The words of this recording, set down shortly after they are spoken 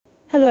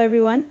Hello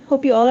everyone,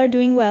 hope you all are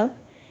doing well.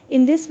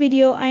 In this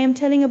video, I am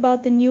telling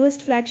about the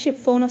newest flagship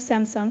phone of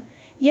Samsung.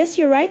 Yes,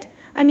 you're right,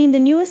 I mean the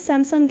newest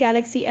Samsung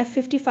Galaxy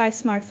F55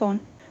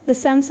 smartphone. The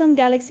Samsung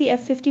Galaxy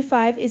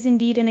F55 is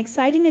indeed an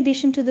exciting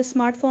addition to the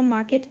smartphone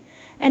market,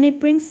 and it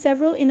brings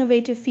several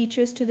innovative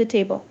features to the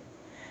table.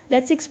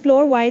 Let's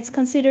explore why it's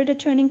considered a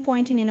turning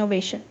point in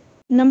innovation.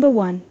 Number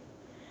 1.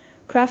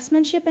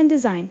 Craftsmanship and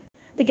design.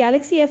 The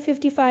Galaxy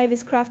F55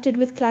 is crafted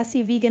with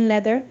classy vegan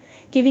leather,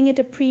 giving it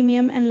a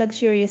premium and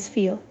luxurious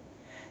feel.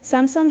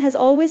 Samsung has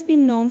always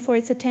been known for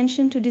its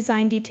attention to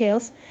design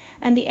details,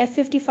 and the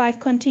F55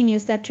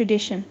 continues that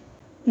tradition.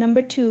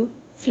 Number 2.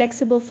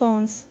 Flexible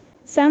phones.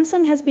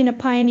 Samsung has been a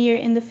pioneer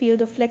in the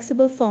field of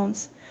flexible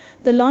phones.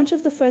 The launch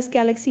of the first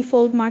Galaxy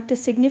Fold marked a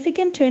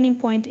significant turning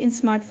point in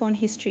smartphone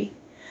history.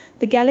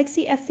 The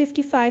Galaxy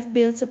F55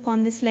 builds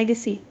upon this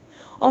legacy,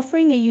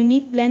 offering a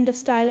unique blend of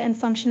style and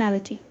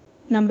functionality.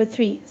 Number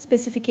 3.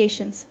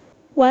 Specifications.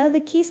 While the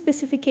key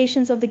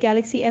specifications of the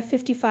Galaxy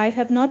F55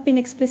 have not been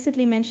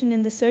explicitly mentioned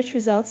in the search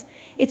results,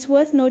 it's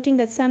worth noting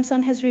that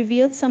Samsung has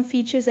revealed some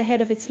features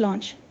ahead of its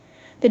launch.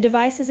 The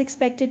device is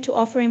expected to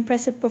offer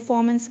impressive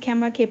performance,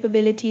 camera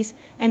capabilities,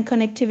 and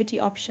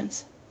connectivity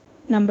options.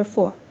 Number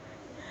 4.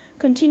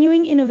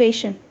 Continuing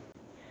innovation.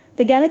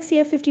 The Galaxy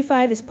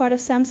F55 is part of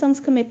Samsung's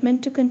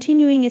commitment to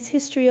continuing its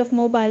history of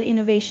mobile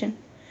innovation.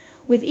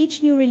 With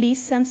each new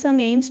release,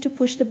 Samsung aims to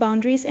push the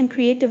boundaries and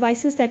create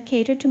devices that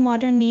cater to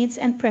modern needs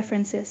and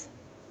preferences.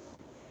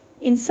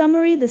 In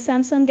summary, the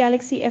Samsung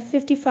Galaxy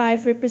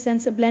F55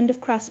 represents a blend of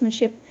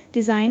craftsmanship,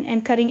 design,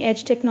 and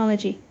cutting-edge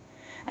technology.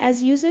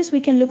 As users, we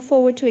can look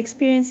forward to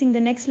experiencing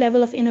the next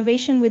level of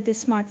innovation with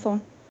this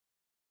smartphone.